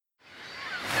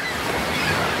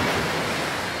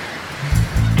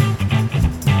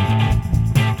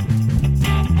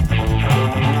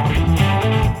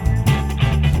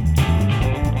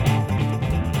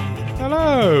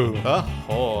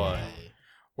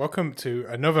Welcome to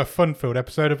another fun-filled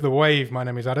episode of The Wave. My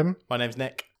name is Adam. My name's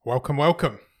Nick. Welcome.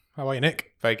 How are you,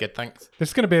 Nick? Very good, thanks. This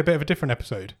is going to be a bit of a different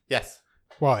episode. Yes,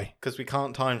 Why? because we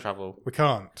can't time travel We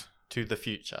can't, to the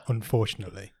future,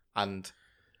 unfortunately. and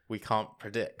we can't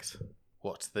predict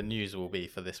what the news will be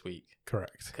for this week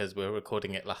Correct. because we're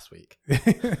recording it last week.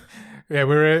 Yeah,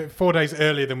 we're 4 days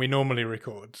earlier than we normally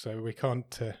record, so we can't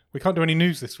do any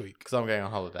news this week. Because I'm going on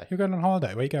holiday. You're going on holiday.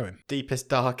 Where are you going? Deepest,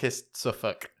 darkest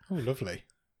Suffolk. Oh, lovely.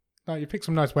 No, you picked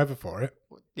some nice weather for it.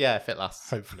 Yeah, if it lasts.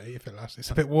 Hopefully, if it lasts.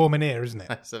 It's a bit warm in here, isn't it?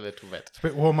 It's a little bit. It's a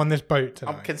bit warm on this boat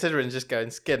tonight. I'm considering just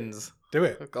going skins. Do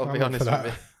it. I've got to I'm be up honest for that.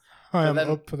 with you. I But am then-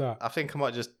 up for that. I think I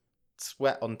might just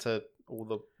sweat onto all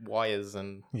the wires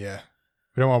and... Yeah.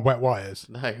 We don't want wet wires.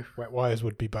 No. Wet wires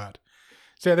would be bad.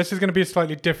 So yeah, this is going to be a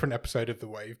slightly different episode of The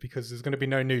Wave because there's going to be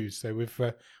no news. So we've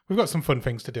got some fun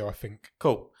things to do, I think.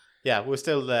 Cool. Yeah, we're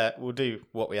still there. We'll do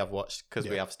what we have watched because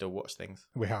we Yeah. have still watched things.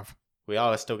 We have. We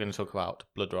are still going to talk about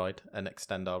Blood Ride and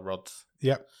extend our rods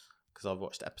Yep. because I've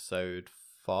watched episode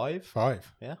 5.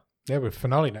 5. Yeah. Yeah, we're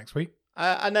finale next week.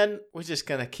 And then we're just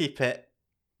going to keep it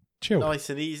Chill. nice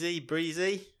and easy,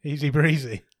 breezy, Easy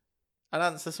breezy. and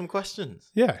answer some questions.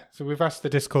 Yeah. So we've asked the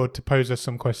Discord to pose us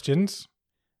some questions.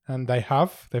 And they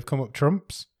have. They've come up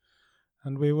trumps.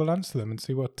 And we will answer them and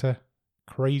see what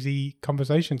crazy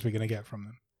conversations we're going to get from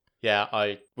them.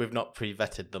 Yeah, we've not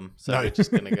pre-vetted them, so No. we're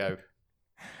just going to go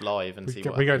live and see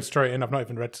what We're going happens. straight in. I've not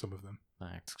even read some of them. No.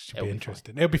 It should It'll be be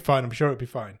interesting. It'll be fine. I'm sure it'll be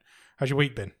fine. How's your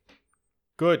week been?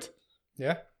 Good.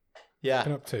 Yeah? Yeah.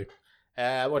 Been up to?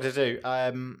 What did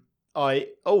I do?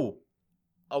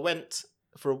 I went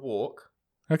for a walk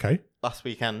Okay. last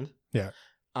weekend. Yeah.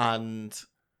 And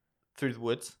through the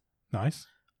woods Nice.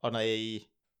 on a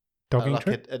Dogging like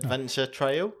trip? an adventure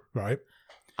trail, Right.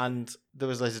 and there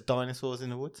was loads of dinosaurs in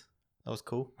the woods. That was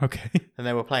cool. Okay. And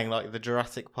they were playing like the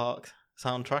Jurassic Park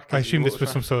soundtrack. I as you assume this walked was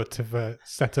around. some sort of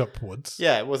set up woods.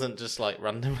 Yeah, it wasn't just like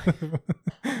random.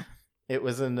 It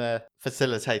was a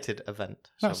facilitated event.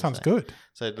 shall That we sounds say. good.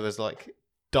 So there was like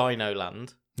Dino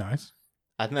Land, Nice.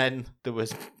 and then there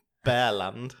was Bear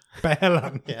Land.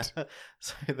 Bearland. Yeah.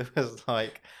 So there was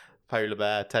like polar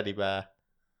bear, teddy bear,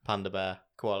 panda bear,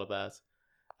 koala bears.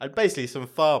 And basically some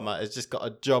farmer has just got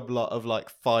a job lot of like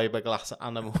fiberglass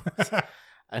animals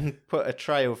and put a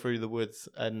trail through the woods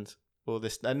and all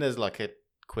this. And there's like a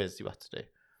quiz you had to do.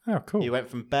 Oh, cool. You went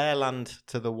from Bearland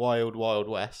to the Wild Wild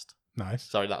West. Nice.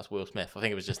 Sorry, that's Will Smith. I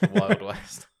think it was just the Wild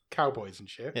West. Cowboys and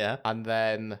shit. Yeah. And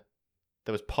then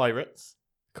there was pirates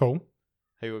Cool.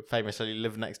 who famously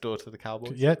live next door to the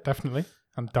cowboys. Yeah, definitely.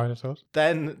 And dinosaurs.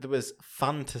 Then there was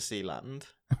Fantasyland.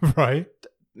 Right.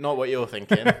 Not what you're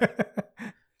thinking.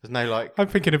 There's no like I'm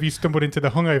thinking of you stumbled into the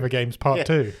Hungover Games Part Yeah.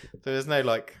 2. there's no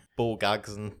like ball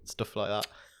gags and stuff like that.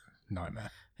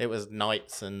 Nightmare. It was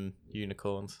knights and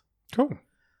unicorns. Cool.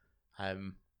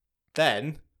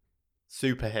 Then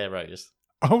superheroes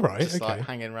All right. just Okay. like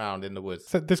hanging around in the woods.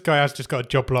 So this guy has just got a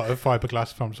job lot of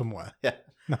fiberglass from somewhere. Yeah.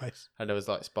 Nice. And there was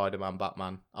like Spider-Man,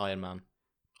 Batman, Iron Man,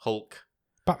 Hulk.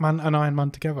 Batman and Iron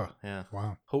Man together. Yeah.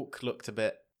 Wow. Hulk looked a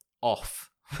bit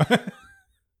off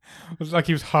It was like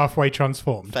he was halfway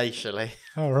transformed. facially.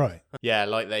 All right. Yeah,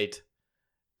 like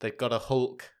they'd got a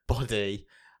Hulk body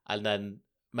and then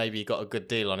maybe got a good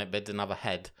deal on it but didn't have a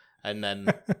head. And then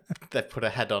they put a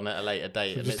head on at a later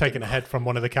date. and Just it taken a didn't- head from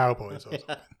one of the cowboys or Yeah,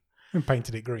 something and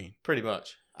painted it green. pretty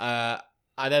much. And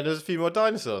then there was a few more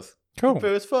dinosaurs. Cool. But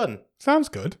it was fun. Sounds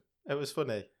good. It was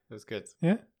funny. It was good.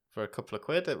 Yeah. For a couple of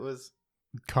quid, it was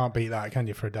Can't beat that, can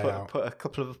you, for a day out? put a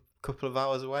couple of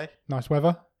hours away. Nice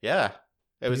weather. Yeah.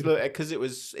 It was Beautiful.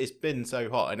 because it's been so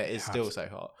hot and it is It still has. so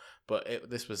hot. But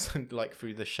this was like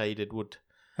through the shaded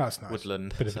That's nice.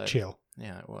 woodland. Bit of so- a chill.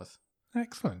 Yeah, it was.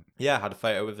 Excellent. Yeah, I had a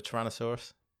photo with the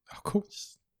Tyrannosaurus. Oh, cool.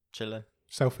 Just chilling.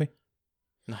 Selfie.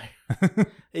 No.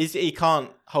 He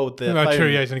can't hold the No, phone true,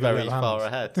 yeah, he's only got very little far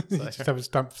hands. ahead. You so- just have a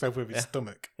stamp selfie with his Yeah.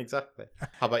 stomach. Exactly.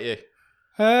 How about you?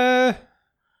 I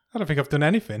don't think I've done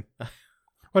anything. I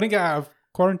didn't get out of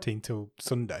quarantine till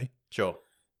Sunday, Sure.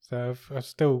 so I've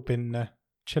still been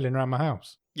chilling around my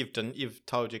house. You've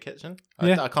tiled your kitchen?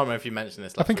 Yeah. I can't remember if you mentioned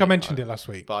this I last think week, I mentioned it last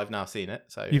week. But I've now seen it.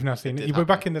 So You've now seen it. did You were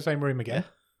back happen. in the same room again, Yeah.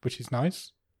 which is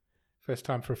nice. First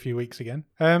time for a few weeks again.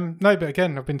 No, but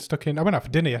again, I've been stuck in. I went out for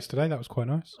dinner yesterday. That was quite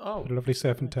nice. Oh, Had a lovely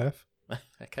surf and turf.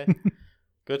 okay.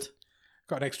 Good.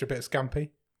 Got an extra bit of scampi,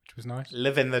 which was nice.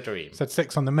 Living the dream. Said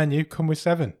 6 on the menu, come with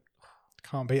 7.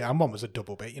 Can't beat it. And one was a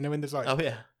double bit. You know, when there's like, Oh,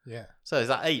 yeah. yeah, So is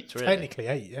that 8, really? technically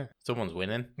 8, yeah. Someone's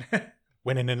winning.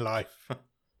 Winning in life.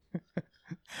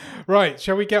 Right,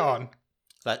 shall we get on?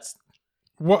 Let's.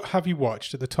 What have you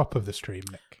watched at the top of the stream,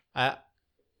 Nick?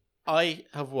 I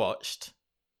have watched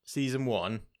season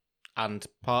 1 and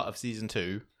part of season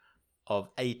 2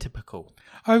 of Atypical.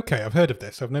 Okay, I've heard of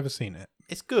this. I've never seen it.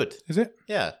 It's good. Is it?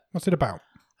 Yeah. What's it about?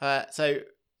 So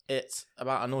it's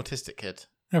about an autistic kid,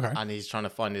 Okay. and he's trying to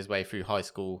find his way through high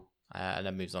school, and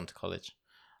then moves on to college.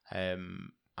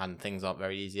 And things aren't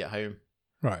very easy at home,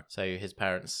 Right. so his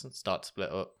parents start to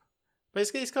split up. But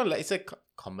it's kind of like, it's a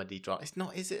comedy drama. It's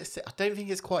not, is it? I don't think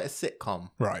it's quite a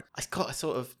sitcom. Right. It's got a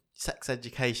sort of sex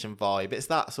education vibe. It's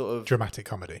that sort of Dramatic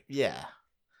comedy. yeah,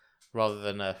 rather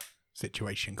than a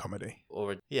Situation comedy.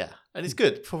 yeah, and it's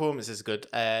good. Performance is good.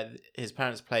 His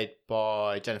parents played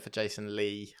by Jennifer Jason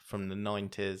Leigh from the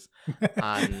 90s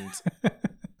and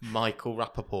Michael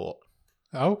Rappaport.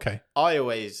 Oh, okay. I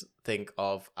always think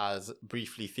of as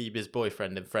briefly Phoebe's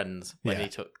boyfriend in Friends when Yeah. he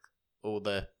took all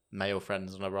the male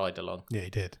friends on a ride along. Yeah, he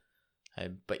did.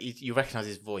 But you recognise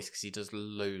his voice because he does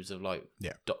loads of like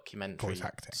Yeah. documentary Voice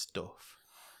acting. stuff,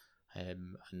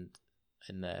 and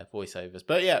in their voiceovers.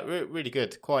 But yeah, really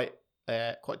good. Quite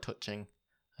touching,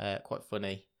 quite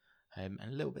funny, and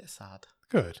a little bit sad.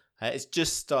 Good. It's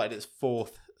just started its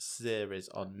 4th series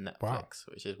on Netflix, Wow.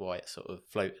 which is why it's sort of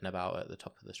floating about at the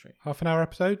top of the stream. Half an hour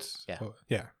episodes? Yeah.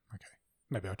 Yeah. Okay.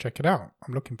 Maybe I'll check it out.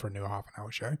 I'm looking for a new half an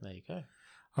hour show. There you go.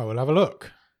 I will have a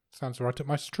look. Sounds right up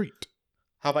my street.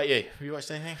 How about you? Have you watched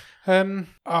anything?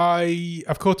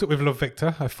 I've caught up with Love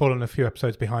Victor. I've fallen a few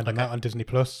episodes behind on Okay. that on Disney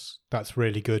Plus. That's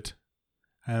really good.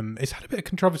 It's had a bit of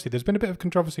controversy. There's been a bit of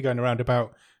controversy going around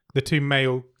about the 2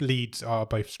 male leads are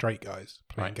both straight guys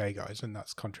playing Right. gay guys, and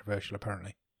that's controversial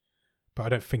apparently. But I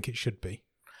don't think it should be.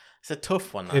 It's a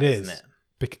tough one, It isn't is.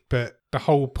 it? But the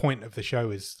whole point of the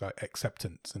show is like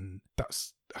acceptance, and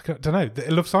that's I don't know.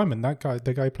 Love Simon, the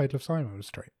guy who played Love Simon was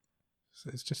straight.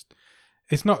 So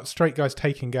it's not straight guys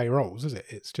taking gay roles, is it?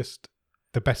 It's just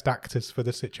the best actors for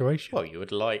the situation. Well, you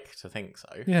would like to think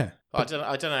so. Yeah, But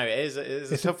I don't know. It is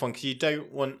a It's tough one because you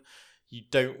don't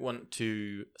want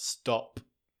to stop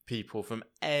people from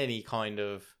any kind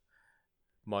of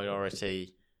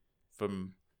minority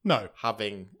from no,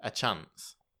 having a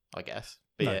chance, I guess,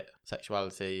 be No. it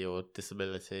sexuality or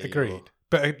disability. agreed. or-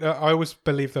 But I always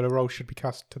believe that a role should be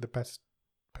cast to the best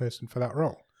person for that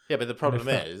role. Yeah, but the problem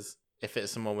that- is, if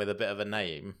it's someone with a bit of a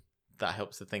name, that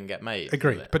helps the thing get made. doesn't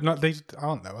Agreed. it? But not these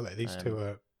aren't though, are they? These 2 Um,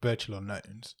 are virtual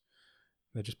unknowns.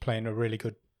 They're just playing a really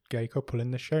good gay couple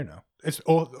in the show now.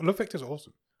 Love Victor's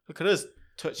awesome. Look at us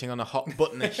touching on a hot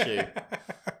button issue.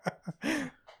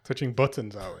 Touching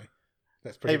buttons, are we?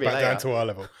 Let's bring Maybe it back later. down to our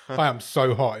level. I am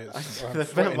so hot. I'm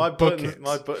sweating my buckets.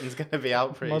 button's going to be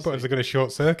out pretty My buttons are going to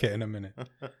short circuit in a minute.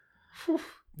 Whew.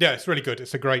 Yeah, it's really good.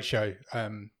 It's a great show.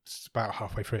 It's about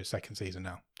halfway through its 2nd season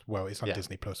now. Well, it's on Yeah.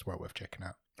 Disney Plus. Well worth checking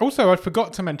out. Also, I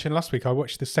forgot to mention last week I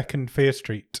watched the second Fear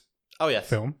Street Oh, yes.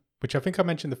 film, which I think I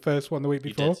mentioned the first one the week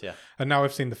You before, did, yeah. and now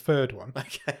I've seen the third one.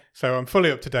 Okay. So I'm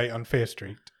fully up to date on Fear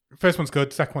Street. First one's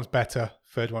good. Second one's better.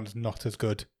 Third one's not as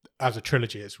good. As a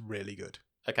trilogy, it's really good.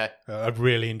 Okay. I've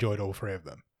really enjoyed all 3 of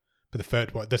them. But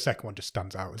the second one just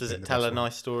stands out. as Does being it the tell best a one.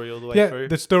 nice story all the way Yeah, through?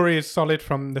 the story is solid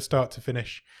from the start to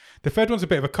finish. The third one's a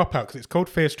bit of a cop-out because it's called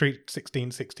Fear Street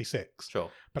 1666.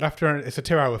 Sure. But it's a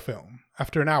 2-hour film.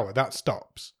 After an hour, that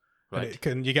stops. Right.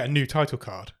 And you get a new title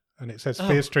card. And it says Oh.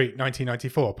 Fear Street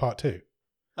 1994, Part 2.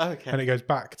 Okay. And it goes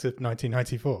back to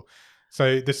 1994. So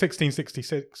the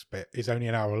 1666 bit is only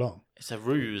an hour long. It's a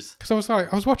ruse. Because I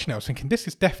was watching it, I was thinking, this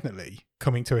is definitely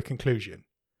coming to a conclusion.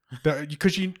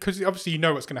 Because obviously you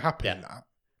know what's going to happen in that.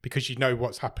 Because you know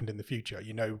what's happened in the future.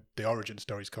 You know the origin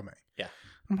story's coming. Yeah.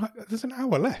 I'm like, there's an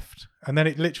hour left. And then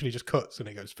it literally just cuts and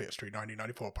it goes Fear Street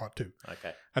 1994 Part 2.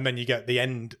 Okay. And then you get the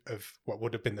end of what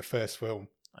would have been the first film.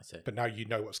 I see. But now you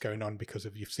know what's going on because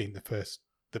you've seen the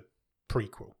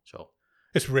prequel. Sure.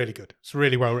 It's really good. It's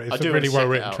really well written. I It's do a want really to check well it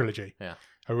written out. trilogy. Yeah.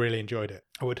 I really enjoyed it.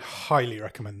 I would highly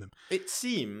recommend them. It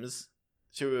seems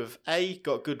to have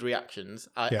got good reactions,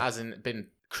 Yeah. as in been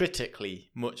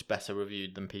critically much better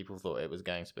reviewed than people thought it was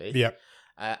going to be. Yeah.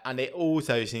 And it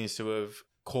also seems to have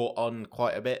caught on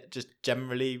quite a bit, just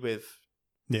generally with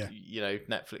Yeah.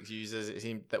 Netflix users. It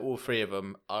seemed that all 3 of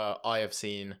them I have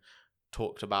seen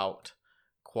talked about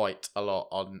quite a lot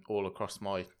on all across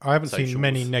my. I haven't seen socials.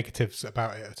 many negatives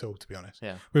about it at all, to be honest.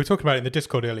 Yeah. We were talking about it in the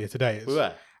Discord earlier today. We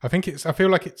were. I feel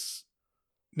like it's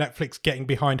Netflix getting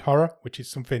behind horror, which is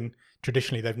something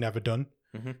traditionally they've never done.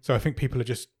 Mhm. So I think people are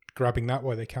just grabbing that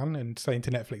where they can and saying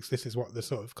to Netflix, this is what the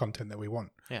sort of content that we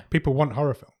want. Yeah. People want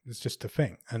horror film. It's just a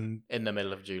thing. And In the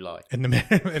middle of July. in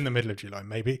the in the middle of July,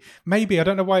 maybe I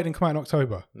don't know why it didn't come out in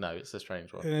October. No, it's a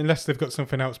strange one. Unless they've got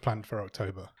something else planned for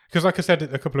October. Because like I said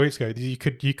a couple of weeks ago, you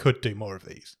could do more of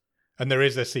these. And there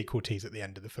is a sequel tease at the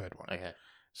end of the third one. Okay.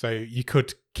 So you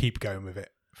could keep going with it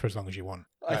for as long as you want.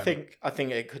 I think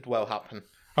it could well happen.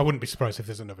 I wouldn't be surprised if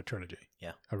there's another trilogy.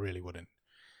 Yeah. I really wouldn't.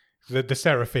 The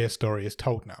Sarah Fear story is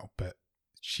told now, but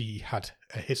she had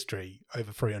a history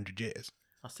over 300 years.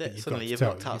 That's But it. you've Suddenly got to you've tell-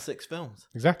 knocked out 6 films.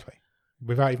 Exactly.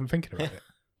 Without even thinking about it.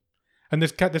 And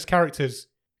there's characters...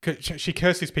 She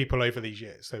curses people over these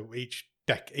years. So each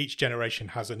generation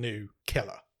has a new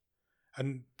killer.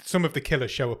 And some of the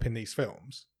killers show up in these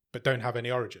films, but don't have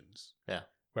any origins. Yeah.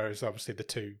 Whereas obviously the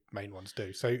two main ones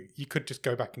do. So you could just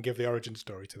go back and give the origin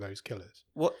story to those killers.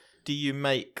 What do you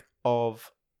make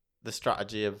of the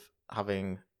strategy of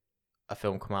having a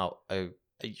film come out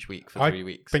each week for 3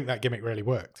 weeks? I think that gimmick really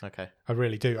worked. Okay. I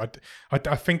really do. I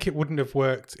think it wouldn't have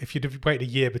worked if you'd have waited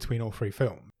a year between all 3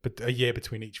 films, but a year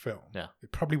between each film. Yeah.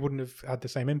 It probably wouldn't have had the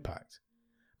same impact.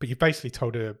 But you've basically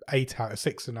told a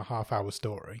 6.5 hour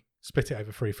story, split it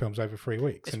over 3 films over 3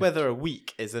 weeks. It's and whether a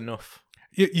week is enough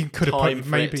you could have time put, for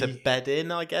maybe it to bed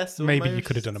in, I guess. maybe you almost.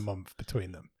 could have done a month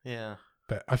between them. Yeah.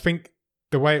 But I think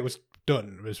the way it was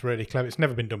done was really clever. It's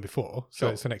never been done before, so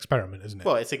Sure. it's an experiment, isn't it?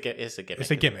 Well, it's a gimmick. It's a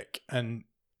isn't it? gimmick, and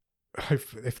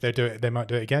hopefully, if they do it, they might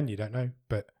do it again. You don't know,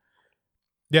 but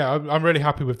yeah, I'm really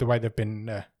happy with the way they've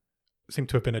been. Seem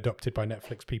to have been adopted by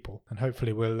Netflix people, and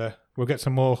hopefully we'll get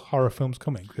some more horror films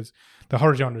coming, because the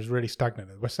horror genre is really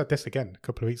stagnant. We said this again a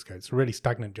couple of weeks ago. It's a really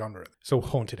stagnant genre. It's all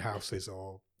haunted houses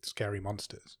or scary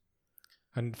monsters,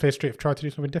 and Fear Street have tried to do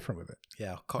something different with it.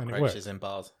 Yeah, works. cockroaches in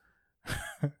bars.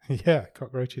 Yeah,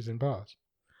 cockroaches in bars,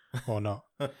 or not.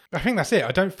 I think that's it.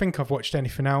 I don't think I've watched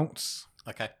anything else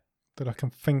Okay. that I can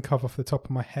think of off the top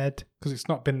of my head, because it's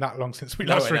not been that long since we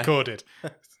No, last I know. recorded.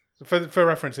 For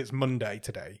reference, it's Monday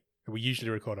today. We usually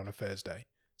record on a Thursday,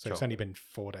 so it's Sure. only been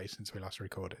 4 days since we last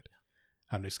recorded,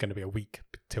 and it's going to be a week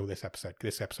till this episode.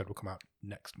 This episode will come out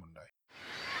next Monday.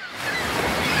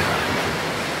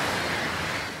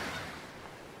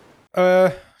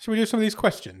 Should we do some of these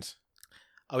questions?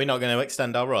 Are we not going to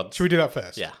extend our rods? Should we do that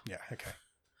first? Yeah. Yeah. Okay.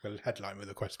 We'll headline with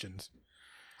the questions.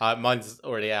 Mine's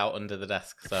already out under the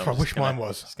desk, so I wish mine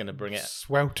was. Just going to bring it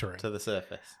Sweltering. to the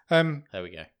surface. There There we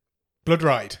go. Blood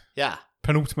Ride, Yeah.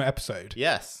 penultimate episode.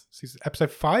 Yes, This is episode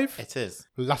 5. it is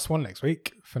Last one next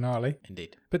week, finale.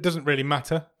 indeed. But it doesn't really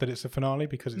matter that it's a finale,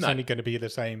 because it's No. only going to be the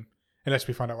same unless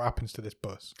we find out what happens to this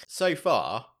bus. So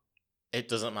far, it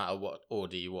doesn't matter what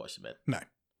order you watch them in. No.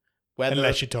 Whether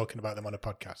Unless you're talking about them on a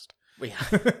podcast. we,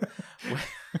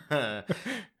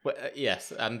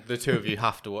 yes, and the two of you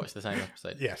have to watch the same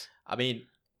episode. Yes. I mean,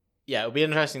 yeah, it'll be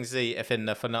interesting to see if in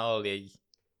the finale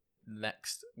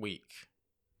next week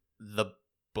the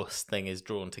bus thing is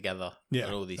drawn together, Yeah.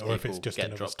 and all these Or if it's people just get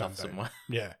another dropped off standout. somewhere.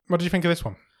 Yeah. What did you think of this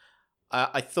one?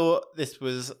 I thought this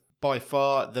was by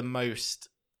far the most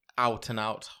out and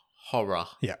out horror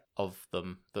Yeah. of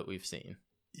them that we've seen.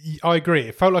 I agree.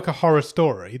 It felt like a horror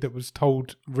story that was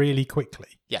told really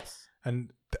quickly. Yes.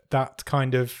 And that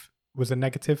kind of was a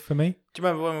negative for me. Do you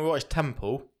remember when we watched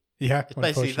Temple? Yeah. It's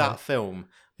basically that film,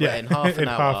 but Yeah. in half an in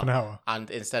hour. half an hour.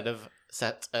 And instead of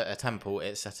set at a temple,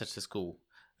 it's set at a school.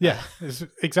 Yeah. It's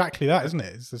exactly that, isn't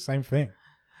it? It's the same thing.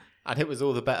 And it was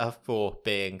all the better for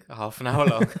being half an hour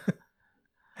long.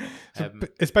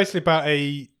 It's basically about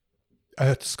a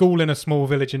school in a small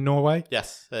village in Norway.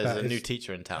 Yes, there's That a new is-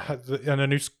 teacher in town.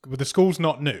 And the school's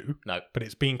not new, No. but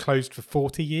it's been closed for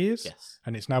 40 years. Yes.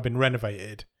 And it's now been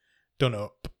renovated, done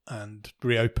up, and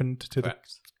reopened to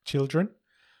Correct. the children.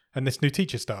 And this new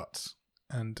teacher starts.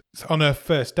 And on her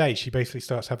first day, she basically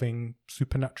starts having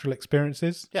supernatural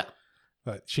experiences. Yeah.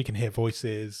 Like she can hear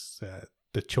voices,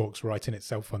 the chalk's writing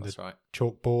itself on That's the right.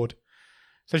 chalkboard.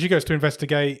 So she goes to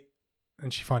investigate,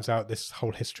 and she finds out this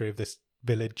whole history of this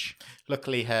village.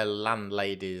 Luckily, her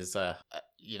landlady's,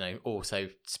 also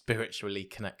spiritually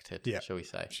connected, Yeah. shall we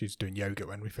say. She's doing yoga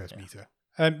when we first Yeah. meet her.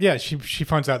 She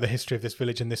finds out the history of this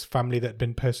village and this family that had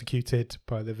been persecuted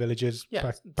by the villagers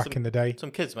Yeah, back in the day.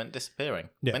 Some kids went disappearing.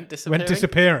 Yeah. Went disappearing? Went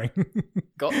disappearing.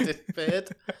 Got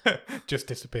disappeared? Just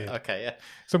disappeared. Okay, yeah.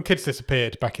 Some kids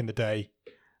disappeared back in the day.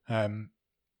 And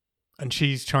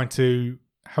she's trying to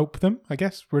help them, I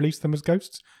guess, release them as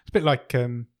ghosts. It's a bit like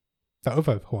that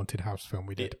other haunted house film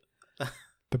we did.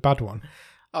 The bad one.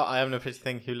 Oh, I have no pretty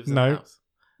thing who lives in No.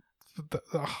 the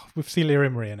house. With Celia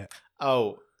Imrie in it.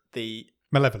 Oh, the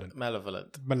Malevolent.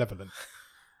 Malevolent.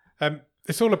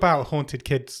 It's all about haunted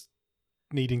kids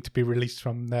needing to be released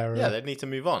from their... Yeah, they need to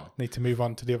move on. need to move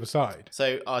on to the other side.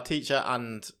 So our teacher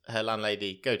and her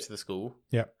landlady go to the school.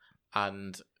 Yeah.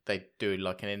 And they do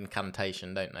like an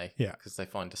incantation, don't they? Yeah. Because they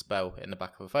find a spell in the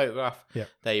back of a photograph. Yeah.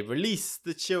 They release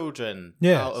the children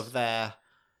Yes. out of their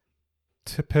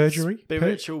To perjury?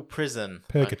 spiritual prison.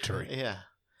 Purgatory. Yeah.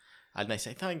 And they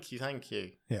say, thank you.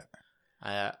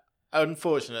 Yeah.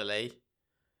 Unfortunately,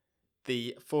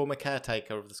 the former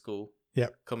caretaker of the school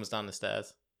Yep. comes down the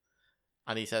stairs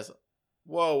And he says,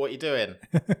 "Whoa, what are you doing?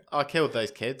 I killed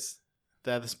those kids.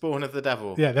 They're the spawn of the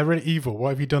devil." Yeah, they're really evil. What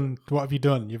have you done? What have you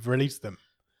done? You've released them.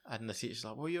 And the teacher's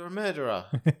like, "Well, you're a murderer.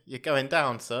 You're going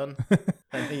down, son."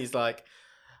 And he's like,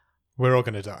 We're all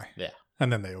going to die. Yeah.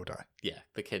 And then they all die. "Yeah,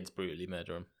 the kids brutally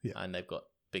murder them. Yeah. And they've got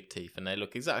big teeth and they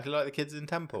look exactly like the kids in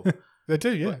Temple. They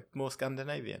do, yeah. But more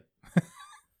Scandinavian."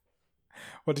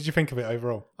 What did you think of it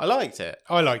overall? I liked it.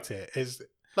 I liked it. It's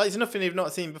Nothing you've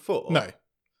not seen before. no,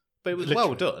 But it was Literally.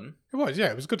 well done. it was.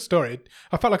 Yeah, it was a good story.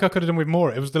 I felt like I could have done with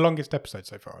more. It was the longest episode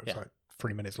so far. It was Yeah. like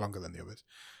 3 minutes longer than the others.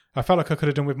 I felt like I could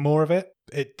have done with more of it.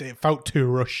 It felt too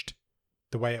rushed,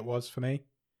 the way it was for me.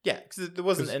 Yeah, because there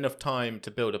wasn't 'Cause- enough time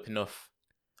to build up enough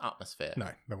atmosphere.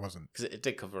 No, there wasn't. Because it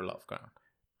did cover a lot of ground.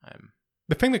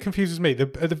 The thing that confuses me,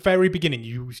 at the very beginning,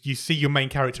 you see your main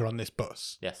character on this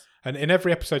bus. Yes. And in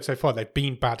every episode so far, they've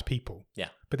been bad people. Yeah.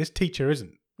 But this teacher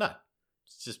isn't. No.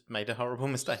 It's just made a horrible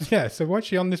mistake. Yeah, so why is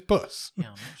she on this bus? Yeah,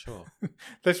 I'm not sure.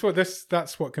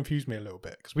 That's what confused me a little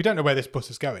bit. Because we don't know where this bus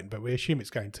is going, but we assume it's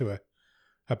going to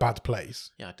a bad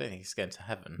place. Yeah, I don't think it's going to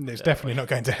heaven. It's definitely not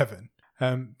going to heaven.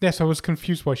 Yes, I was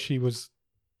confused why she was...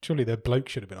 Surely the bloke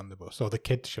should have been on the bus, or the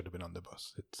kid should have been on the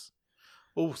bus. It's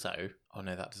Also, oh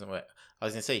no, that doesn't work. I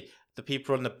was going to say, the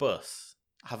people on the bus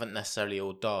haven't necessarily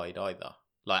all died either.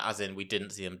 Like, as in, we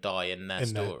didn't see them die in their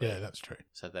story. Yeah, that's true.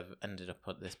 So they've ended up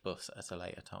on this bus at a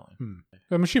later time.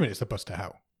 I'm assuming it's the bus to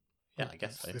hell. Yeah, I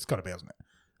guess so. It's got to be, hasn't it?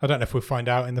 I don't know if we'll find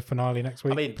out in the finale next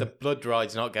week. I mean, the but- blood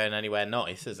ride's not going anywhere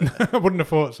nice, is it? I wouldn't have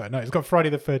thought so. No, it's got Friday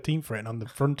the 13th written on the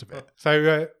front of it.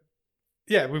 So,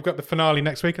 yeah, we've got the finale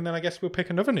next week, and then I guess we'll pick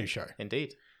another new show.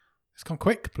 Indeed. It's gone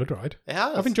quick, Blood Ride. It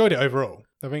has. I've enjoyed it overall.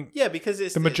 I think Yeah, because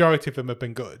it's the majority of them have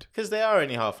been good. because they are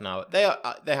only half an hour. They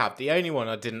have. The only one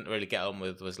I didn't really get on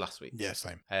with was last week. Yeah,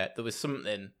 same. There was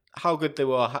something. How good they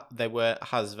were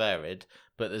has varied,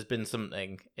 but there's been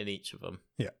something in each of them.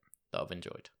 Yeah. That I've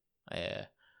enjoyed.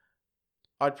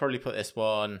 I'd probably put this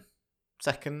one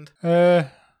second. I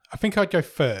think I'd go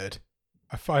third.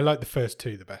 I like the first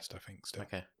two the best, I think, still.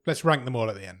 Okay. Let's rank them all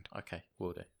at the end. Okay,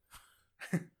 will do.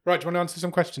 Right, do you want to answer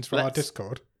some questions from our Let's.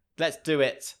 Discord? Let's do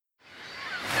it.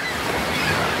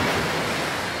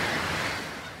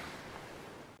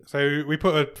 So we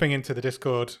put a thing into the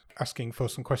Discord asking for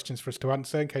some questions for us to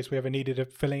answer in case we ever needed a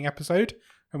filling episode.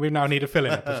 And we now need a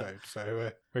filling episode.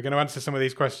 So we're going to answer some of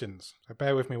these questions. So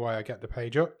bear with me while I get the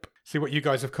page up. See what you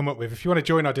guys have come up with. If you want to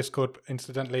join our Discord,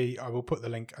 incidentally, I will put the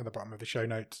link at the bottom of the show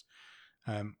notes.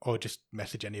 Or just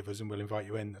message any of us and we'll invite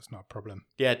you in. That's not a problem.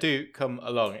 Yeah, do come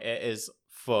along. It is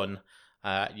fun.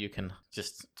 You can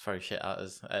just throw shit at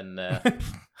us, and I'd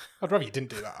rather you didn't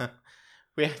do that.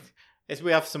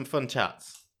 we have some fun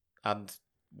chats and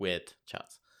weird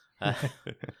chats.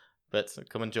 But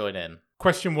come and join in.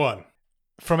 Question 1.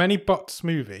 From any Bots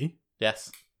movie,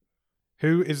 Yes,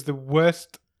 who is the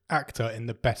worst actor in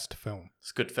the best film?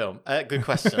 it's a good film. Good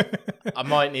question. I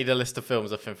might need a list of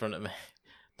films up in front of me.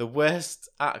 The worst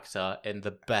actor in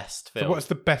the best film. So what's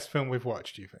the best film we've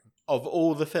watched, do you think? Of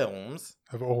all the films,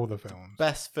 Of all the films?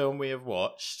 best film we have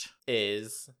watched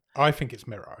is... I think it's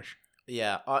Mirage.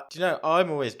 Yeah, do you know,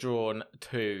 I'm always drawn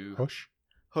to... Hush?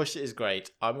 Hush is great.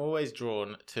 I'm always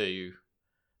drawn to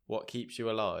What Keeps You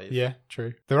Alive. Yeah,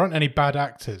 true. There aren't any bad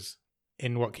actors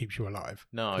in What Keeps You Alive.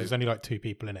 No. There's only like 2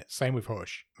 people in it. Same with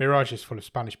Hush. Mirage is full of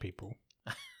Spanish people.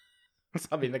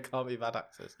 I mean, there can't be bad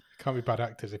actors. Can't be bad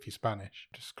actors if you're Spanish.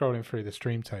 Just scrolling through the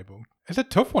stream table. It's a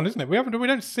tough one, isn't it?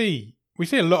 We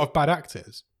see a lot of bad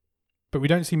actors, but we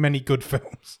don't see many good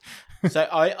films. So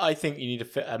I think you need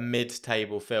a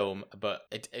mid-table film, but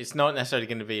it's not necessarily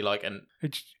going to be like an...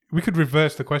 We could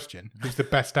reverse the question. Who's the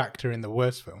best actor in the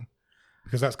worst film?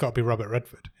 Because that's got to be Robert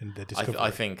Redford in The Discovery.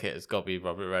 I think it's got to be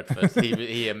Robert Redford.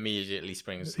 he immediately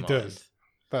springs to He mind. does.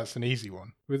 That's an easy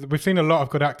one. We've seen a lot of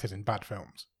good actors in bad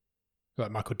films. Like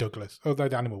Michael Douglas. Although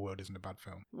The Animal World isn't a bad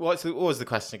film. What was the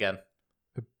question again?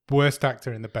 The worst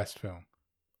actor in the best film.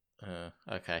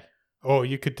 Okay. Or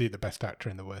you could do the best actor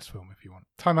in the worst film if you want.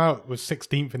 Time Out was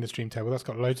 16th in the stream table. That's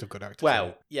got loads of good actors. in Well,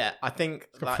 it. yeah, I think...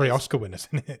 It's got 3 Oscar winners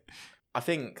in it. I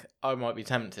think I might be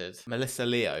tempted. Melissa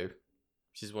Leo,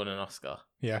 she's won an Oscar.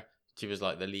 Yeah. She was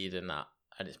like the lead in that,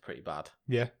 and it's pretty bad.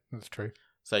 Yeah, that's true.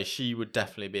 So she would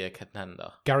definitely be a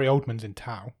contender. Gary Oldman's in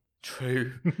Tao.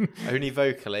 True. Only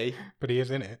vocally. But he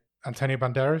is in it. Antonio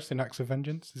Banderas in Acts of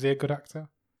Vengeance. Is he a good actor?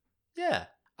 Yeah.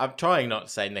 I'm trying not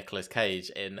to say Nicolas Cage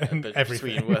in Between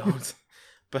Everything. Worlds.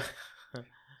 But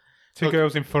 2 Look-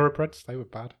 Girls in Thoroughbreds. They were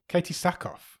bad. Katie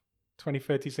Sackhoff.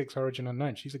 2036 Origin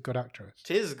Unknown. She's a good actress.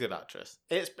 she is a good actress.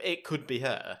 It could be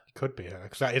her. Could be her,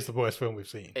 because that is the worst film we've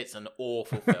seen. It's an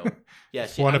awful film. Yeah,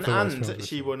 It's one of the worst and films we've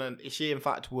she seen. won. She in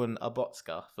fact won a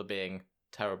Botska for being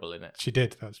terrible in it. She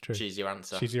did. That's true. She's your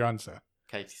answer. She's your answer.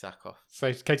 Katie Sackhoff.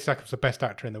 So Katie Sackhoff's the best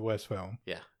actor in the worst film.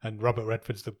 Yeah. And Robert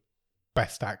Redford's the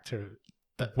best actor.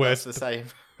 That's Worst. the same.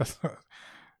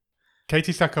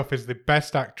 Katie Sackhoff is the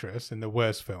best actress in the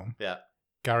worst film. Yeah.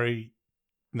 Gary,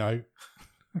 no.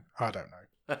 I don't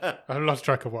know. I've lost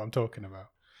track of what I'm talking about.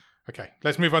 Okay,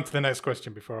 let's move on to the next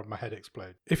question before my head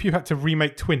explodes. If you had to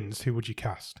remake Twins, who would you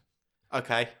cast?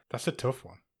 Okay. That's a tough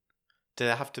one. Do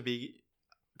they have to be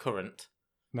current?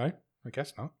 No, I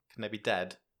guess not. Can they be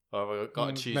dead? Or have I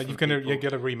got to choose? No, you've got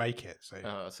to remake it.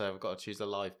 So So I've got to choose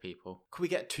alive people. Could we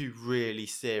get two really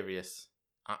serious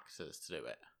actors to do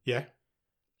it? yeah,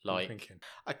 Like,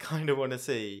 I kind of want to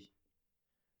see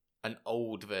an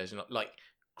old version, like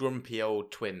grumpy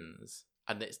old twins,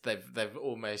 and they've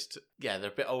almost they're a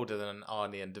bit older than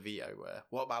Arnie and DeVito were.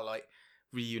 What about like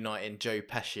reuniting Joe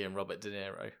Pesci and Robert De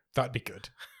Niro? That'd be good.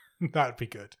 That'd be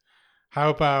good. How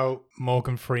about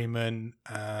Morgan Freeman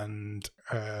and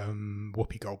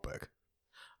Whoopi Goldberg?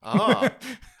 Ah,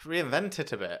 reinvent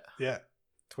it a bit. Yeah,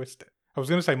 twist it. I was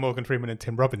going to say Morgan Freeman and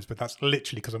Tim Robbins, but that's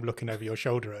literally because I'm looking over your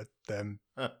shoulder at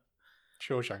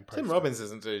Shawshank poster. Tim Robbins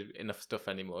doesn't do enough stuff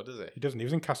anymore, does he? He doesn't. He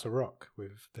was in Castle Rock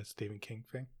with the Stephen King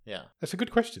thing. Yeah. That's a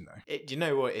good question, though. Do you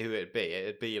know who it'd be?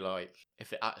 It'd be like,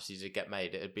 if it actually did get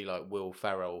made, it'd be like Will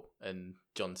Ferrell and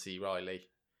John C. Reilly.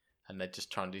 And they'd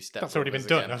just try and do Step That's already been Brothers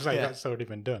done. again. I was saying that's already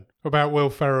been done. What about Will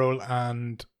Ferrell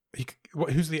and...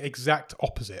 who's the exact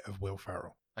opposite of Will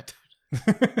Ferrell? I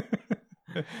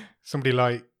don't... Somebody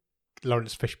like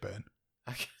Lawrence Fishburne.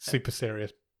 Okay. Super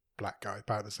serious black guy,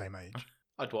 about the same age.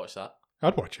 I'd watch that.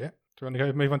 I'd watch it. Do you want to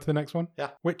go move on to the next one? Yeah.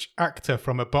 Which actor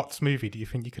from a Bots movie do you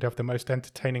think you could have the most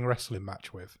entertaining wrestling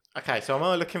match with? Okay, so am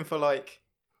I looking for like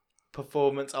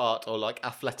performance art or like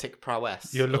athletic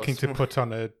prowess? You're looking to put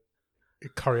on a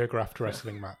choreographed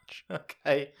wrestling match.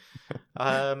 Okay.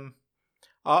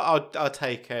 I'll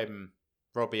take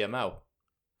Robbie Amell.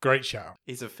 Great shout.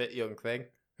 He's a fit young thing.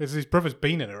 His brother's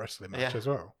been in a wrestling match Yeah. as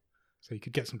well. So you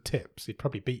could get some tips. He'd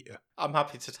probably beat you. I'm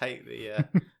happy to take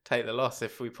the loss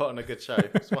if we put on a good show.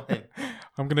 It's fine.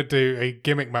 I'm going to do a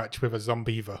gimmick match with a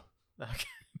Zombieva. Okay.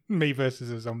 Me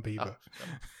versus a Zombieva.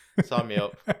 Sign me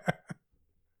up.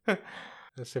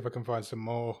 Let's see if I can find some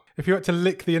more. If you had to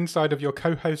lick the inside of your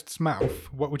co-host's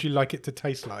mouth, what would you like it to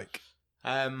taste like?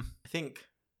 I think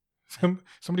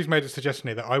Somebody's made a suggestion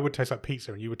here that I would taste like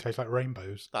pizza and you would taste like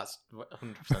rainbows. that's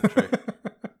 100% true.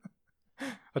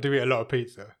 I do eat a lot of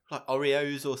pizza. Like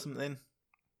Oreos or something.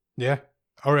 Yeah.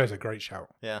 Oreo's a great shout.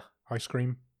 Yeah. Ice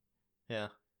cream. Yeah.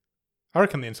 I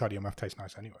reckon the inside of your mouth tastes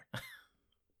nice anyway.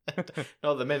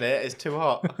 Not at the minute. It's too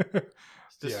hot.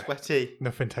 It's just sweaty.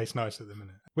 Nothing tastes nice at the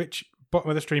minute. Which bottom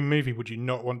of the stream movie would you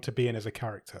not want to be in as a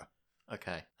character?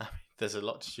 Okay. I mean, there's a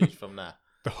lot to choose from there.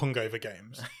 The Hungover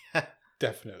Games.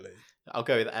 Definitely. I'll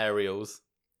go with Aerials.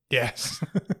 Yes.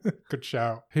 Good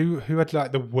shout. Who had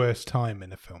like the worst time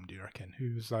in a film, do you reckon?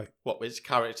 Who was like Which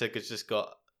character just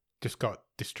got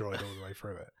destroyed all the way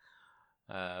through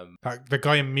it? Like the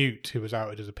guy in Mute who was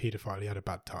outed as a paedophile, he had a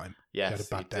bad time. Yes, he had a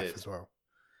bad death did. as well.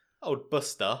 Old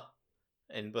Buster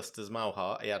in Buster's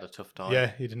Malheart, he had a tough time.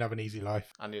 Yeah, he didn't have an easy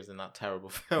life. And he was in that terrible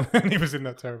film. And he was in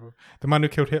that terrible. The man who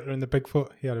killed Hitler in the Bigfoot,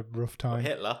 he had a rough time.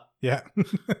 Hitler. Yeah.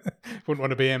 Wouldn't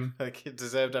want to be him. Like, he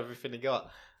deserved everything he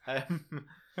got.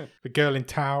 The girl in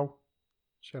Tao,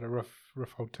 she had a rough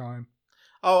old time.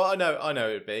 Oh, I know who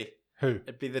it'd be. Who?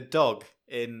 It'd be the dog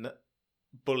in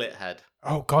Bullethead.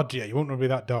 Oh, God, yeah. You wouldn't want to be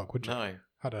that dog, would you? No.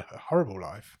 Had a horrible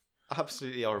life.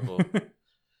 Absolutely horrible.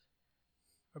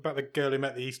 About the girl who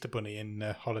met the Easter Bunny in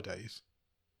Holidays.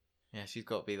 Yeah, she's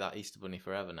got to be that Easter Bunny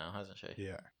forever now, hasn't she?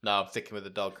 Yeah. No, I'm sticking with the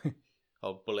dog.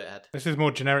 Old Bullethead. This is a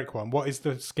more generic one. What is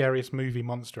the scariest movie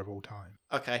monster of all time?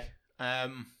 Okay.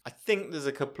 I think there's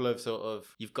a couple of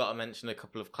you've got to mention a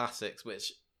couple of classics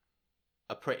which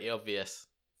are pretty obvious,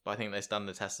 but I think they stand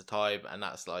the test of time, and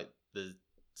that's like the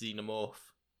Xenomorph.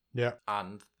 Yeah.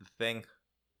 And The Thing.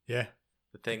 Yeah.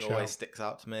 The Thing Good always shout. sticks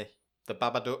out to me. The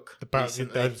Babadook. I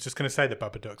recently, was just going to say the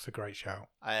Babadook's a great shout.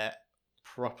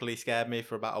 properly scared me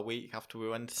for about a week after we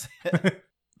went to see it.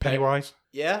 Pennywise.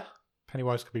 Yeah.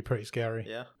 Pennywise could be pretty scary.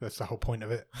 Yeah. That's the whole point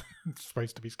of it. It's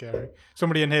supposed to be scary.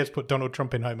 Somebody in here has put Donald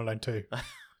Trump in Home Alone too.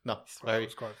 Nice. That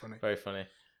was quite funny. Very funny.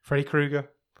 Freddy Krueger,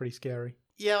 pretty scary.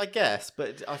 Yeah, I guess,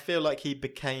 but I feel like he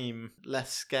became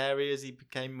less scary as he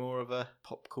became more of a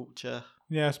pop culture.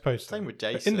 Yeah, I suppose so. Same with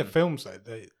But Jason. in the films,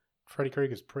 though, Freddy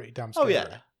Krueger's pretty damn Oh scary.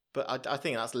 yeah, but I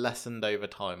think that's lessened over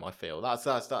time. I feel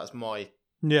that's my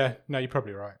Yeah, no, you're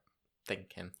probably right.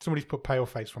 thinking. Somebody's put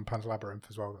Paleface from Pan's Labyrinth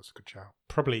as well. That's a good shout.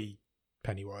 Probably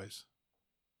Pennywise.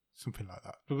 Something like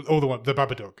that. All the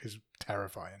Babadook is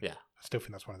terrifying. Yeah. I still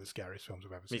think that's one of the scariest films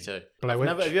I've ever seen. Me too. Blair Witch.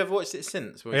 Have you ever watched it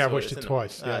since? Yeah, I watched it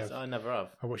twice. Yeah. I never have.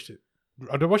 I watched it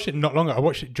not long ago. I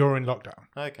watched it during lockdown.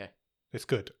 Okay. It's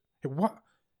good.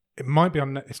 It might be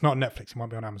on. It's not on Netflix. It might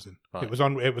be on Amazon. Right.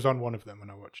 It was on one of them when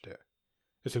I watched it.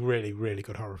 It's a really, really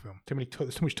good horror film.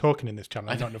 There's too much talking in this channel.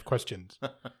 And not enough questions.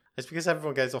 It's because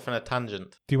everyone goes off on a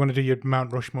tangent. Do you want to do your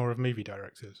Mount Rushmore of movie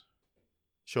directors?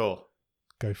 Sure.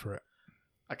 Go for it.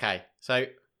 Okay. So,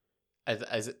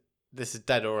 this is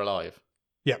dead or alive?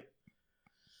 Yep.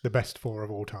 The best 4 of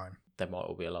all time. They might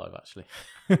all be alive, actually.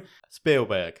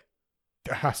 Spielberg.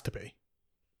 It has to be.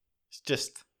 It's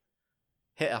just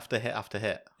hit after hit after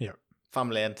hit. Yep.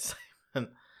 Family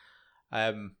entertainment.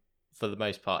 For the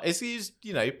most part, it's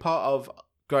part of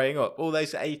growing up. All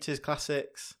those 80s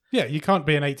classics. Yeah, you can't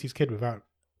be an 80s kid without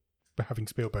having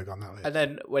Spielberg on that list. And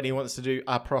then when he wants to do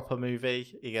a proper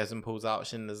movie, he goes and pulls out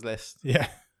Schindler's List. Yeah.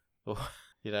 Or,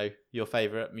 your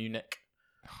favourite, Munich.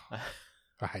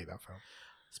 I hate that film.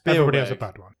 Spielberg. Everybody has a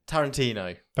bad one.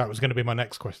 Tarantino. That was going to be my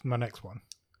next question. My next one.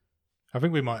 I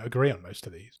think we might agree on most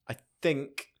of these. I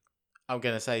think I'm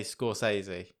going to say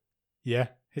Scorsese. Yeah.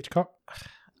 Hitchcock?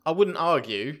 I wouldn't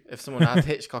argue if someone had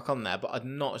Hitchcock on there, but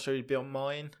I'm not sure he'd be on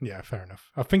mine. Yeah, fair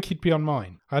enough. I think he'd be on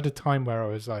mine. I had a time where I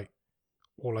was like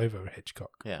all over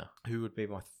Hitchcock. Yeah. Who would be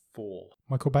my 4?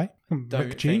 Michael Bay?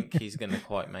 Don't think he's going to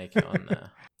quite make it on there.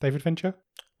 David Fincher?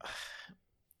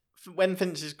 When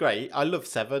Finch is great, I love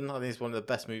Seven. I think it's one of the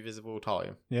best movies of all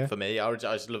time. Yeah. For me, I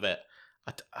just love it.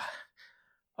 I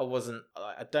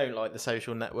don't like The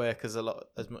Social Network as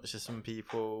much as some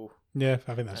people. Yeah,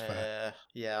 I think that's fair.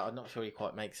 Yeah, I'm not sure he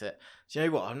quite makes it. Do you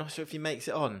know what? I'm not sure if he makes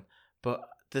it on, but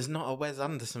there's not a Wes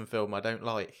Anderson film I don't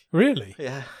like. Really?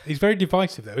 Yeah. He's very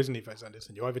divisive though, isn't he, Wes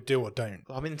Anderson? You either do or don't.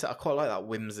 I quite like that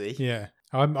whimsy. Yeah.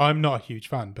 I'm not a huge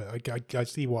fan, but I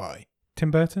see why.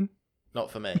 Tim Burton? Not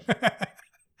for me.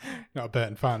 Not a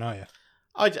Burton fan, are you?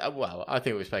 I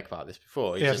think we spoke about this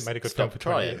before. He hasn't made a good film for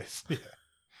 20 years. Yeah.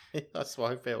 That's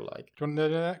what I feel like. Do you want to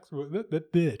do the next? Do you want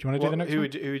to do the next who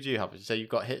one? who would you have? So you've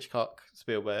got Hitchcock,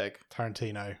 Spielberg,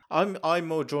 Tarantino. I'm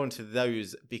more drawn to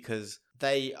those because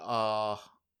they are.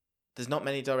 There's not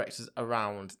many directors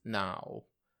around now,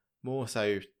 more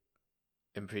so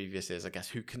in previous years, I guess.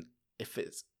 Who can, if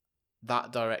it's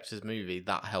that director's movie,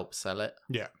 that helps sell it.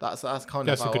 Yeah, that's kind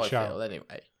that's of how a good I shout. feel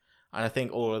anyway. And I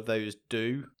think all of those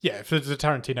do. Yeah, if there's a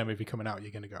Tarantino movie coming out,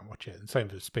 you're going to go and watch it. And same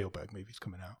for the Spielberg movies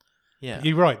coming out. Yeah,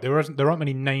 you're right. There aren't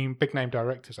many big name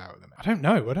directors out of them. I don't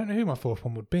know who my 4th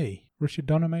one would be. Richard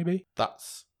Donner, maybe.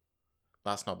 That's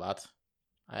not bad.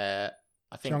 I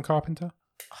think John Carpenter.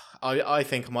 I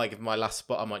think I might give my last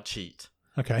spot. I might cheat.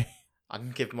 Okay.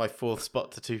 I'm give my 4th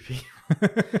spot to 2 people,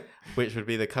 which would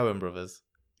be the Coen brothers.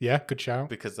 Yeah, good shout.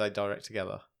 Because they direct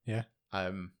together. Yeah.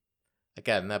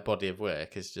 Again, their body of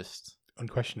work is just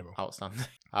unquestionable, outstanding.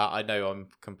 I know I'm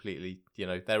completely,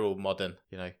 they're all modern.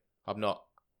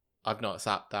 I've not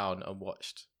sat down and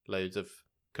watched loads of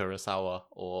Kurosawa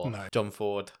or John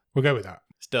Ford. We'll go with that.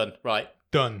 It's done. Right.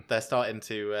 Done. They're starting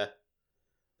to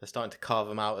carve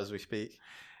them out as we speak.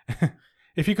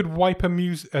 If you could wipe a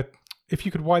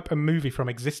movie from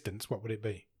existence, what would it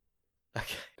be?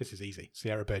 Okay. This is easy.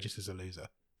 Sierra Burgess is a loser.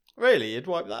 Really? You'd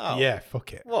wipe that out? Yeah,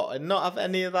 fuck it. What? And not have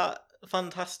any of that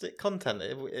fantastic content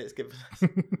it's given us?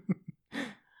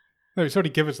 No, it's already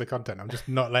given us the content. I'm just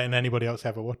not letting anybody else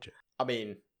ever watch it. I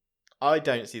mean, I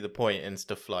don't see the point in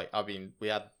stuff like, we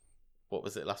had, what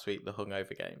was it last week? The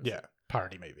Hungover Games. Yeah,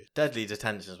 parody movies. Deadly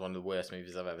Detention is one of the worst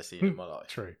movies I've ever seen in my life.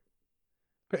 True.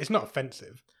 But it's not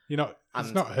offensive. It's not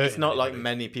hurting. It's not anybody. like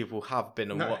many people have been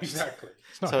and watched. Exactly.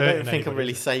 It's not so I don't think I'm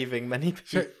really saving many people.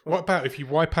 So what about if you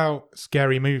wipe out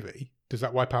Scary Movie? Does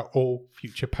that wipe out all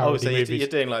future parody movies? You're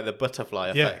doing like the butterfly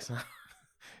effect. Yeah. So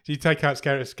you take out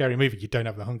Scary Movie, you don't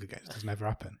have the Hunger Games. It doesn't ever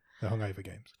happen. The Hungover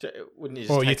Games. Wouldn't you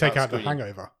just or you take out Scream? The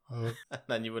Hangover. Or... and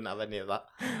then you wouldn't have any of that.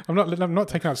 I'm not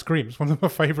taking out Scream. It's one of my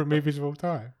favourite movies of all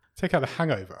time. Take out The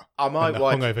Hangover. I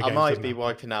might be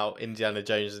wiping out Indiana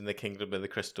Jones and the Kingdom of the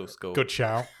Crystal Skull. Good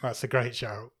shout. That's a great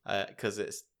shout. Because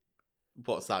it's...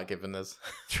 What's that given us?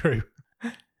 True.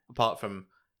 Apart from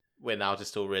we're now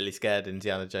just all really scared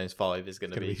Indiana Jones 5 is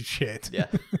going to be shit. Yeah.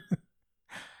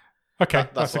 Okay,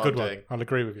 that's a good one. I'll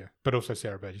agree with you. But also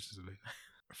Sarah Burgess is a loser.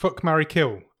 Fuck, marry,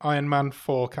 kill. Iron Man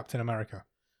 4, Captain America.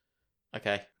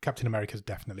 Okay. Captain America's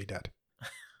definitely dead.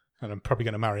 And I'm probably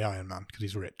going to marry Iron Man because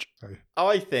he's rich. So.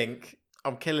 I think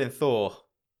I'm killing Thor.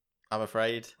 I'm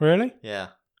afraid. Really? Yeah.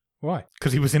 Why?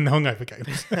 Because he was in the Hungover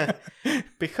Games.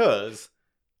 Because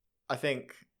I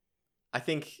think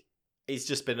he's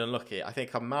just been unlucky. I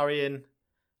think I'm marrying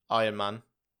Iron Man.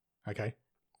 Okay.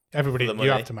 Everybody,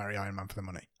 you have to marry Iron Man for the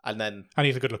money. And then... And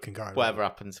he's a good-looking guy. Whatever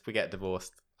happens, if we get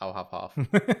divorced, I'll have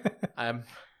half.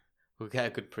 We'll get a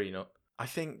good prenup. I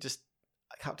think just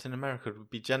Captain America would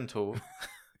be gentle.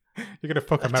 You're gonna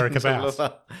fuck America's ass.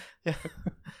 Yeah.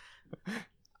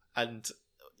 And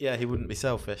yeah, he wouldn't be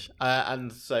selfish.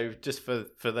 And so just for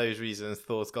those reasons,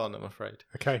 Thor's gone, I'm afraid.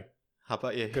 Okay. How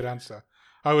about you? Good answer.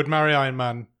 I would marry Iron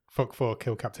Man, fuck Thor,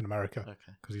 kill Captain America.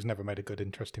 Okay. Because he's never made a good,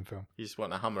 interesting film. You just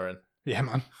want a hammer in. Yeah,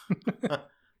 man.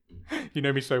 You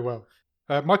know me so well.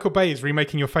 Michael Bay is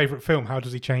remaking your favourite film. How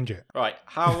does he change it? Right.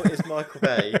 How is Michael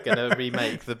Bay going to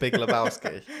remake The Big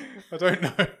Lebowski? I don't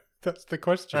know. That's the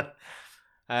question.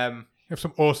 You have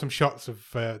some awesome shots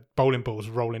of bowling balls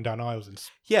rolling down aisles in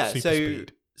super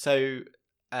speed. So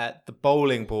the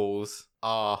bowling balls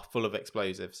are full of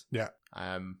explosives. Yeah.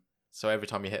 So every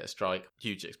time you hit a strike,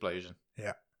 huge explosion.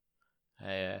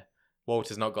 Yeah.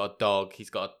 Walter's not got a dog; he's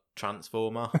got a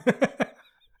transformer that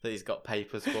he's got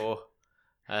papers for.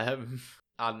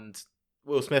 And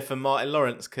Will Smith and Martin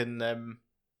Lawrence can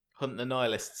hunt the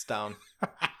nihilists down.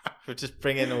 We'll just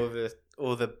bring in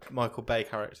all the Michael Bay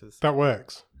characters. That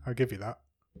works. I'll give you that.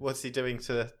 What's he doing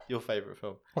to your favourite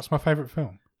film? What's my favourite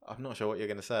film? I'm not sure what you're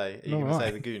going to say. Are you going to say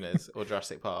The Goonies or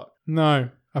Jurassic Park? No.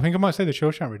 I think I might say The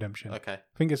Shawshank Redemption. Okay.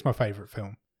 I think it's my favourite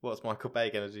film. What's Michael Bay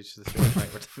going to do to The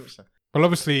Shawshank Redemption? Well,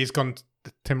 obviously,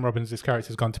 Tim Robbins, this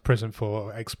character's gone to prison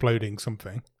for exploding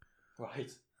something.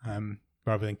 Right.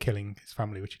 Rather than killing his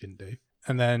family, which he didn't do.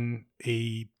 And then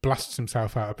he blasts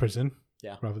himself out of prison.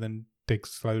 Yeah. Rather than dig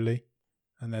slowly.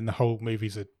 And then the whole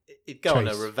movie's a He'd go on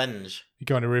a revenge. You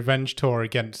go on a revenge tour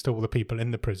against all the people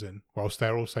in the prison, whilst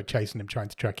they're also chasing him, trying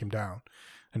to track him down.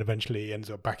 And eventually he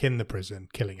ends up back in the prison,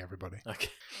 killing everybody. Okay.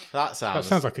 That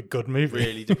sounds like a good movie.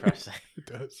 Really depressing. It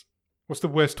does. What's the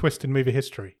worst twist in movie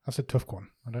history? That's a tough one.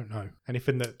 I don't know.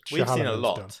 Anything that we've seen a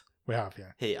lot. Done. We have,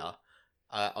 yeah. Here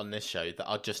on this show that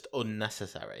are just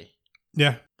unnecessary.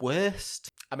 Yeah. Worst?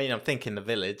 I mean, I'm thinking The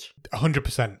Village.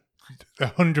 100%.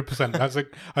 100%. That's I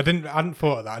hadn't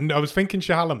thought of that. And I was thinking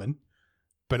Shyamalan,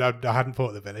 but I hadn't thought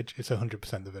of The Village. It's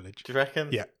 100% The Village. Do you reckon?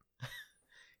 Yeah.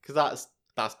 Because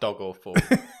that's dog awful.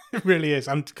 It really is.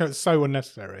 And it's so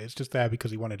unnecessary. It's just there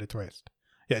because he wanted a twist.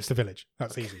 Yeah, it's The Village.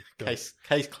 That's easy. Case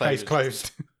closed. Case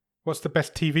closed. What's the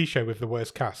best TV show with the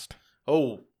worst cast?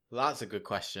 Oh, that's a good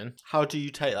question. How do you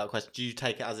take that question? Do you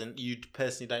take it as in you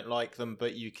personally don't like them,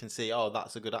 but you can see, oh,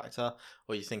 that's a good actor?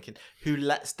 Or are you thinking, who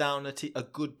lets down a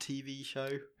good TV show?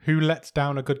 Who lets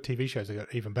down a good TV show is an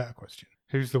even better question.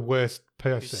 Who's the worst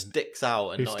person? Who sticks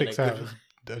out and who not sticks in a out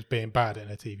good... as being bad in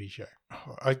a TV show?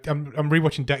 I'm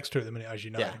rewatching Dexter at the minute, as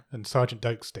you know, Yeah. and Sergeant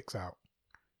Doakes sticks out.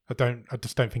 I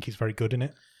just don't think he's very good in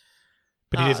it.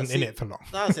 But he isn't in it for long.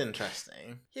 That's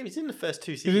interesting. Yeah, he's in the first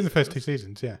two seasons. He's in the first 2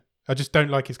 seasons, yeah. I just don't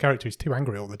like his character. He's too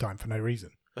angry all the time for no reason.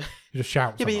 He just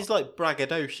shouts. Yeah, but he's like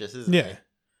braggadocious, isn't he? Yeah.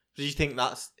 Do you think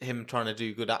that's him trying to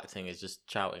do good acting? Is just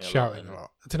shouting a lot? Shouting a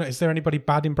lot. I don't know. Is there anybody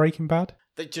bad in Breaking Bad?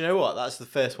 Do you know what? That's the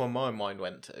first one my mind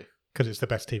went to. Because it's the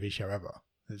best TV show ever.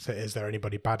 Is there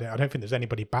anybody bad in it? I don't think there's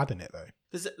anybody bad in it,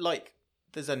 though.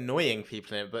 There's annoying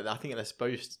people in it, but I think they're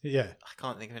supposed to. Yeah. I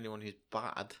can't think of anyone who's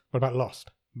bad. What about Lost?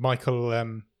 Michael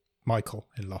in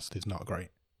Lost is not great.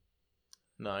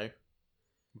 No.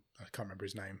 I can't remember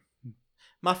his name.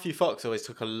 Matthew Fox always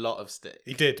took a lot of stick.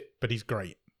 He did, but he's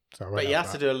great. So but he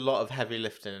has to do a lot of heavy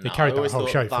lifting. He carried that whole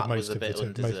show for most of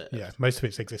it. Most of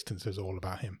its existence was all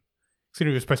about him.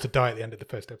 Considering he was supposed to die at the end of the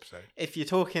first episode. If you're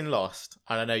talking Lost,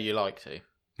 and I know you like to.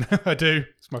 I do.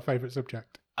 It's my favourite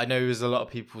subject. I know it was a lot of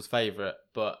people's favourite,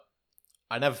 but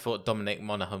I never thought Dominic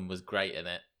Monaghan was great in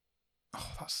it.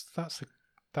 Oh,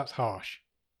 that's harsh.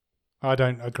 I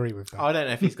don't agree with that. I don't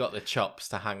know if he's got the chops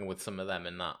to hang with some of them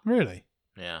in that. Really?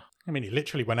 Yeah. I mean, he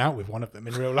literally went out with one of them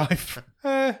in real life.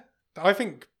 I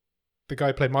think the guy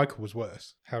who played Michael was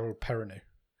worse, Harold Perrineau.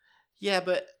 Yeah,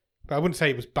 but I wouldn't say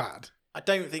he was bad. I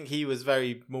don't think he was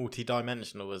very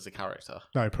multi-dimensional as a character.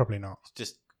 No, probably not.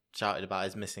 Just shouted about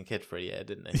his missing kid for a year,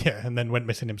 didn't he? Yeah, and then went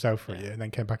missing himself for a year and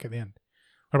then came back at the end.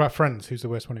 What about Friends? Who's the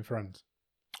worst one in Friends?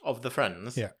 Of the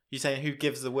Friends? Yeah. You're saying who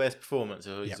gives the worst performance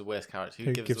or who's the worst character?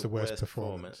 Who gives the worst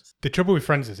performance? The trouble with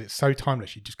Friends is it's so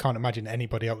timeless, you just can't imagine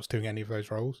anybody else doing any of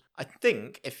those roles. I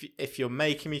think if you're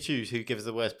making me choose who gives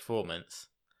the worst performance,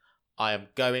 I am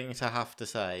going to have to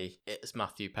say it's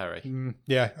Matthew Perry.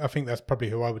 Yeah, I think that's probably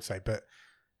who I would say, but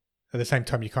at the same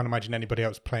time, you can't imagine anybody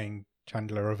else playing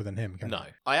Chandler other than him. No.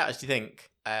 I actually think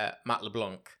Matt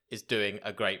LeBlanc is doing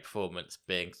a great performance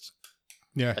being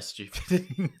a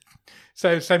stupid.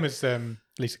 So same as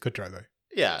Lisa Kudrow, though.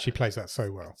 Yeah. She plays that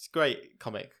so well. It's great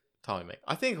comic timing.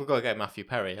 I think we've got to get Matthew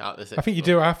Perry out of this. I think you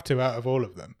do have to out of all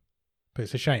of them. But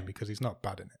it's a shame because he's not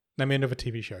bad in it. Name me another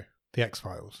TV show. The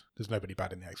X-Files. There's nobody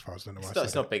bad in The X-Files. I don't know why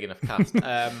it's not big enough cast.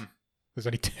 There's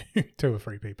only two or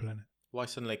three people in Why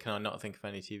suddenly can I not think of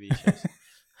any TV shows?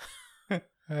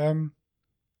 it.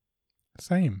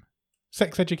 Same.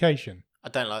 Sex Education. I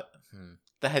don't like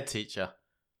The Head Teacher.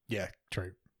 Yeah,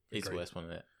 true. He's the Agreed. worst one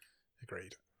in it.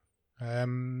 Agreed.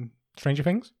 Stranger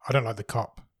Things. I don't like the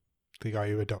cop, the guy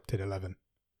who adopted 11.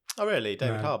 Oh really?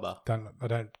 David No. Harbour.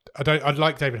 I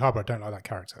like David Harbour. I don't like that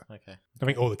character. Okay. I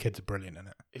think all the kids are brilliant in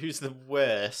it. Who's the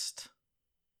worst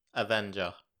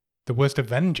Avenger? The worst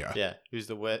Avenger. Yeah. Who's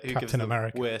the worst? Who Captain gives the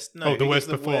America. worst? No. Oh, the who worst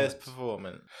gives the worst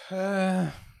performance.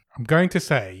 I'm going to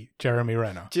say Jeremy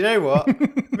Renner. Do you know what?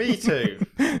 Me too.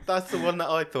 That's the one that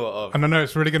I thought of. And I know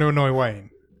it's really going to annoy Wayne,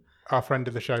 our friend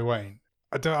of the show, Wayne.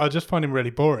 I just find him really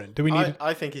boring. Do we need?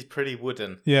 I think he's pretty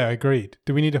wooden. Yeah, agreed.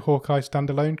 Do we need a Hawkeye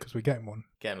standalone? Because we're getting one.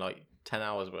 Getting like 10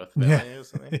 hours worth of it, Yeah. aren't you, or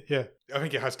something? Yeah, I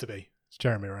think it has to be. It's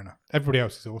Jeremy Renner. Everybody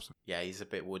else is awesome. Yeah, he's a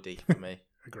bit woody for me.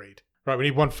 Agreed. Right, we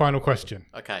need one final question.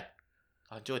 Okay.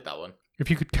 I enjoyed that one. If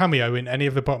you could cameo in any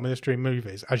of the Bottom of the Stream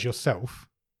movies as yourself,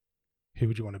 who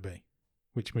would you want to be?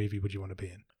 Which movie would you want to be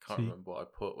in? Can't remember what I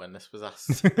put when this was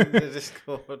asked in the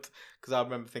Discord, because I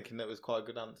remember thinking that was quite a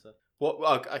good answer.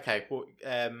 What? Okay. Well,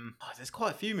 there's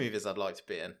quite a few movies I'd like to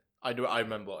be in. I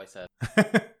remember what I said.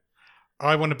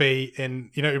 I want to be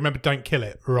in, remember Don't Kill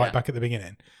It right back at the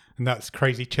beginning? And that's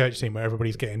crazy church scene where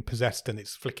everybody's getting possessed and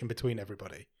it's flicking between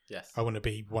everybody. Yes. I want to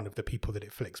be one of the people that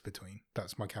it flicks between.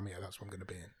 That's my cameo. That's what I'm going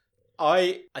to be in.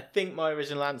 I think my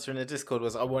original answer in the Discord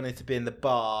was I wanted to be in the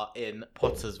bar in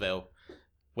Pottersville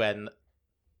when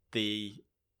the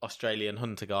Australian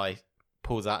hunter guy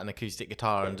pulls out an acoustic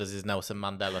guitar and does his Nelson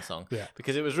Mandela song. Yeah.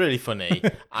 Because it was really funny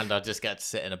and I just get to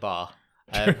sit in a bar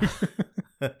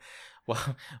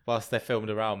whilst they're filmed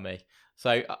around me.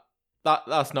 So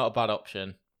that's not a bad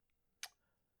option.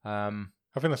 I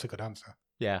think that's a good answer.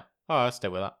 Yeah. Oh, I'll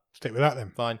stick with that. Stick with that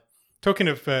then. Fine. Talking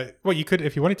of, you could,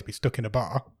 if you wanted to be stuck in a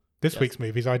bar, this week's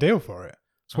movie's ideal for it.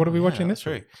 So what are we watching this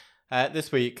week?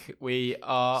 This week we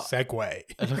are Segway.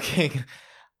 looking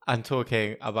and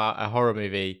talking about a horror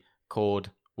movie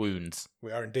called Wounds.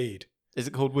 We are indeed. Is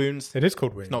it called Wounds? It is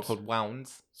called Wounds. It's not called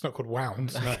Wounds. It's not called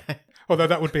Wounds, no. Although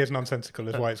that would be as nonsensical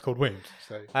as why it's called Wounds.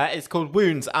 So. It's called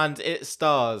Wounds and it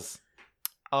stars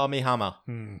Armie Hammer.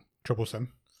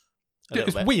 Troublesome. A little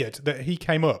It's bit. weird that he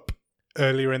came up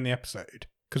earlier in the episode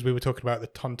because we were talking about the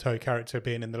Tonto character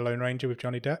being in The Lone Ranger with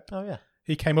Johnny Depp. Oh, yeah.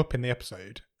 He came up in the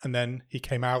episode and then he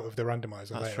came out of the randomizer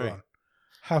That's later true. on.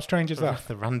 How strange is that?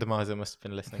 The randomizer must have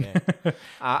been listening in.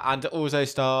 And it also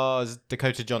stars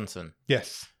Dakota Johnson.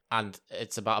 Yes, And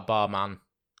it's about a barman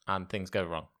and things go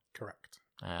wrong. correct.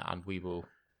 And we will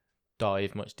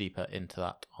dive much deeper into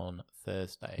that on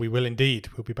Thursday. We will indeed.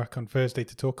 We'll be back on Thursday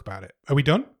to talk about it. Are we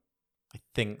done? I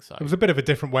think so. It was a bit of a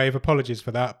different wave. Apologies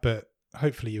for that, but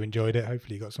hopefully you enjoyed it.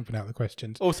 Hopefully you got something out of the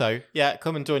questions. Also,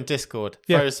 come and join Discord.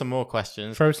 Yeah. Throw us some more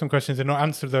questions. Throw some questions and not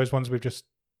answer those ones we've just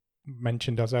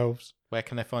mentioned ourselves. Where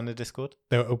can I find the Discord?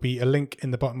 There will be a link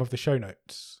in the bottom of the show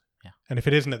notes. Yeah. And if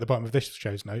it isn't at the bottom of this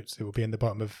show's notes, it will be in the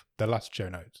bottom of the last show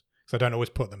notes. So I don't always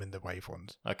put them in the wave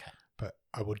ones. Okay. But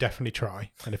I will definitely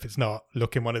try. And if it's not,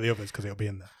 look in one of the others because it'll be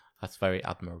in there. That's very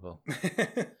admirable.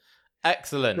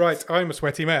 Excellent. Right, I'm a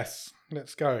sweaty mess.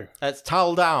 Let's go. Let's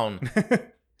towel down.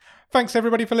 Thanks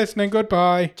everybody for listening.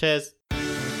 Goodbye. Cheers.